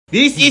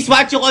This is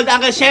what you call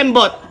Uncle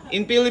Shembot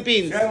in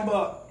Philippines.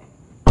 Shembot.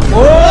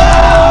 Oh!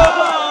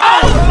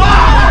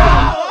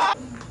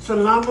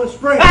 Salamat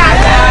Spring.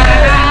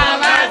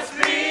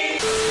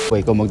 Uy,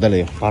 ikaw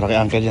magdala yun. Para kay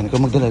Uncle yan. Ikaw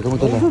magdala.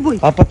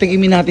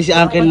 Papatingin natin si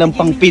Uncle ng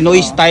pang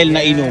Pinoy style na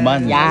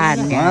inuman.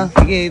 Yan. Ha?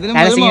 Sige, dala mo.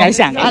 Lalasingin natin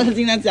si Uncle.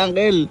 Lalasingin natin si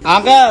Uncle.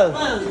 Uncle!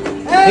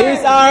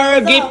 Here's our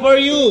gift for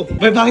you.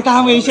 Wait,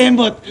 pakita mo yung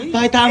Shembot.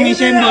 Pakita mo yung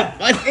Shembot.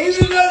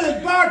 Even though the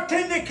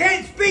bartender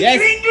can't speak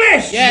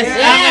English. Yes,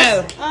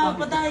 Uncle.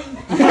 Patay.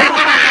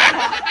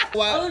 I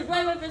will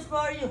try my best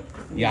for you.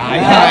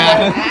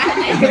 Yeah.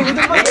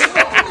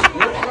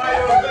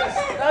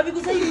 Sabi ko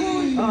sa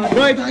iyo.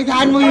 Roy,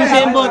 pakitaan mo yung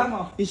Shembot.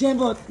 Yung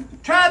Shembot.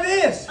 Try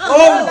this.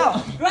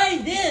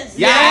 Try this.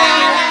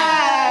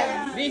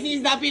 Yeah! This is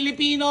the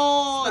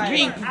Filipino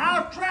drink.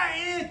 I'll try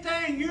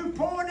anything you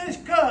pour in this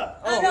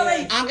cup. No,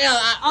 wait. Uncle,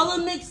 I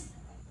will mix.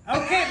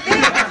 Okay.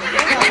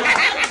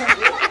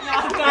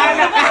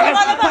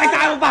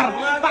 pakitaan mo, par.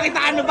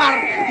 Pakitaan mo,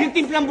 par. Yung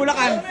timplang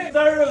Bulacan.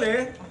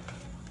 Thoroughly.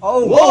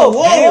 Oh,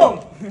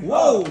 whoa.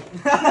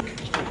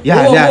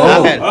 Yeah,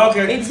 Uncle.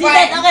 Okay. See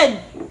that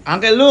again.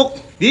 Uncle, look.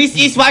 This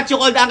is what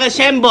you call Uncle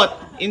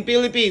Shembot in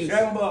Philippines.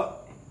 Shembot.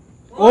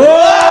 Oh!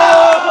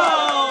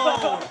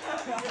 Uncle!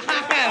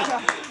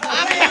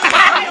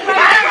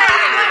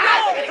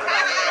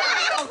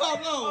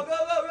 Go!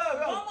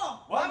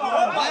 One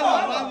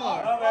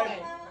more.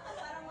 Okay.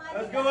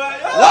 Let's go.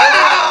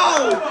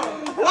 Wow!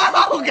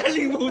 Wow!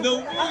 Galing mo daw.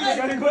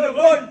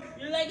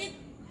 You like it?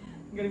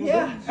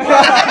 Yeah.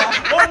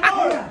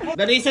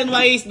 The reason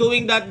why he's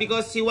doing that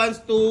because he wants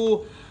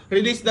to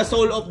release the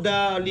soul of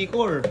the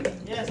liquor.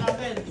 Yes,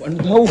 Uncle. Ano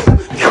daw?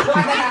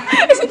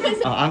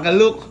 Uncle,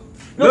 look.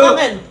 Look,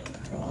 Uncle.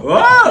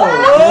 Wow!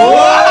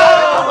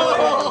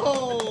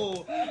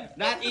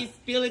 That is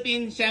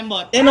Philippine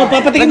Shembot. Ano,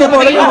 papatingin mo.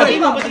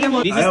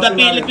 This is the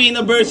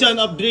Filipino version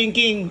of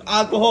drinking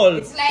alcohol.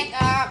 It's like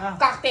a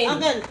cocktail.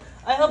 Uncle,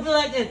 I hope you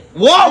like it.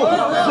 Wow!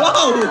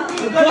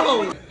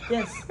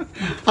 Yes.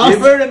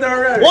 Give her the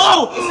door.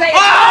 Wow! It's like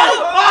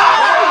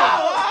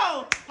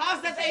Wow!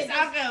 How's the taste,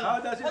 Uncle? How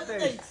does it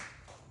taste?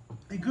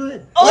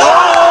 Good.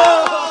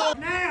 Oh!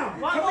 Now,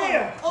 come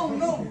here. Oh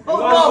no.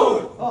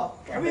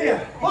 Come here.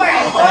 Boy,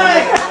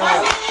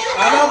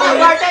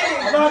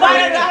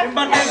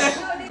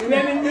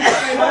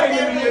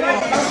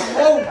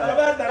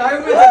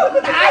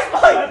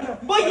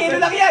 yelo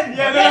lang yan!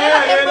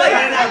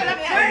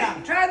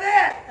 Try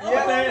that.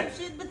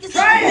 Shit, ba't kasi?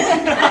 Try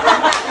it.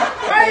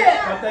 Try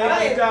it.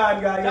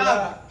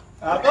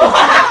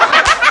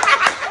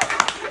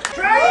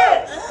 Try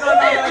it.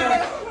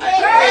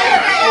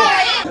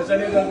 Just a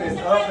little bit.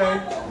 Okay.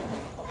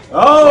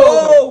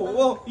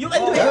 Oh! You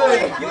can do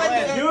it!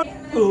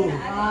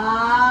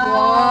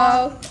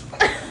 wow.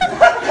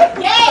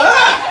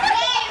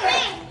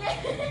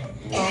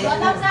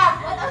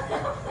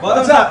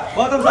 Bottoms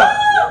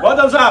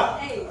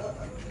up.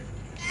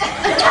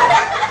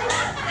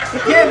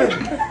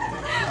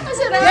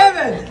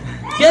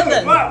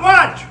 Geybin.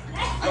 Watch.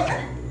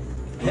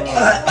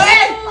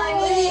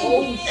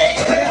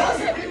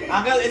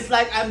 Uncle, it's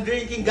like I'm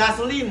drinking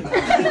gasoline.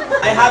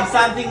 I have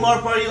something more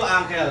for you,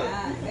 Uncle.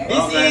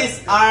 This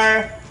is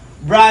our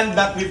brand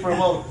that we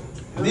promote.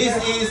 This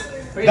is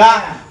the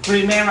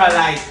Primera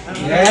Light.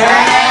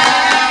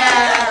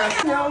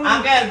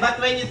 Uncle, but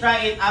when you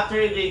try it after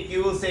you drink,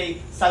 you will say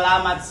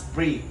Salamat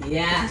Spree.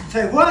 Yeah.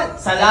 Say what?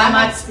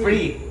 Salamat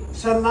Spree.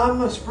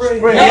 Salamat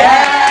Spring.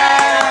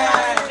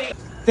 Yeah!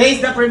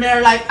 Taste the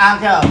Primera Light,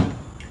 Uncle,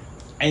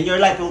 and your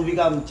life will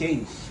become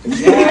changed.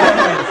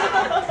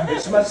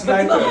 It's much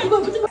lighter.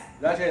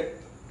 That's it.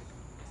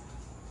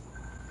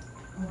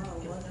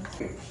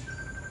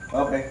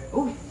 Okay.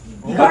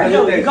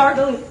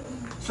 Gargle.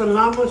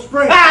 Salamat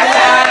Spring.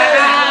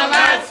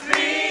 Salamat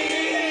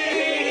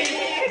Spree!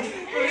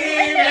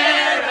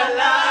 Primera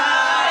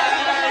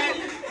Light!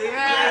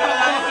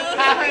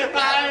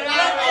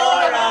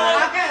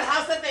 Uncle,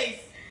 how's the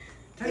taste?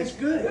 Tastes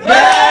good.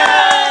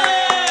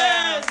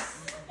 Yes!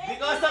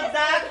 Because of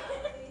that,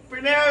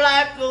 Primera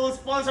Life will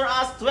sponsor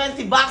us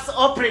 $20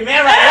 of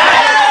Primera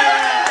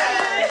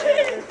Life!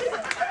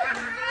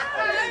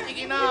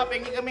 Sige na,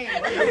 pengi kami.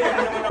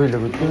 Uy,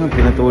 lagot ko nga,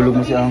 pinatulog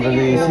mo si Uncle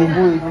Lazy.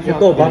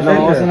 Ito, bakit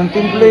lang kasi ng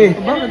timple.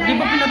 Bakit? Di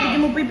ba pinabigyan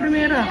mo pa yung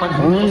primera?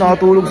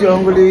 Nakatulog si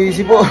Uncle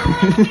Lazy po.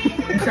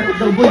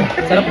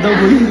 Sarap daw,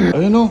 boy.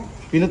 Ayun o,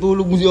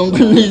 pinatulog mo si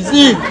Uncle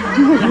Lazy.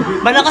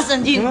 Malakas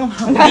ang gin.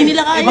 Hindi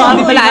nila kaya. Iba ang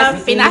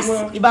Pinas.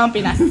 Iba ang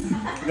Pinas.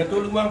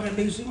 Natulog mo ang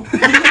kanting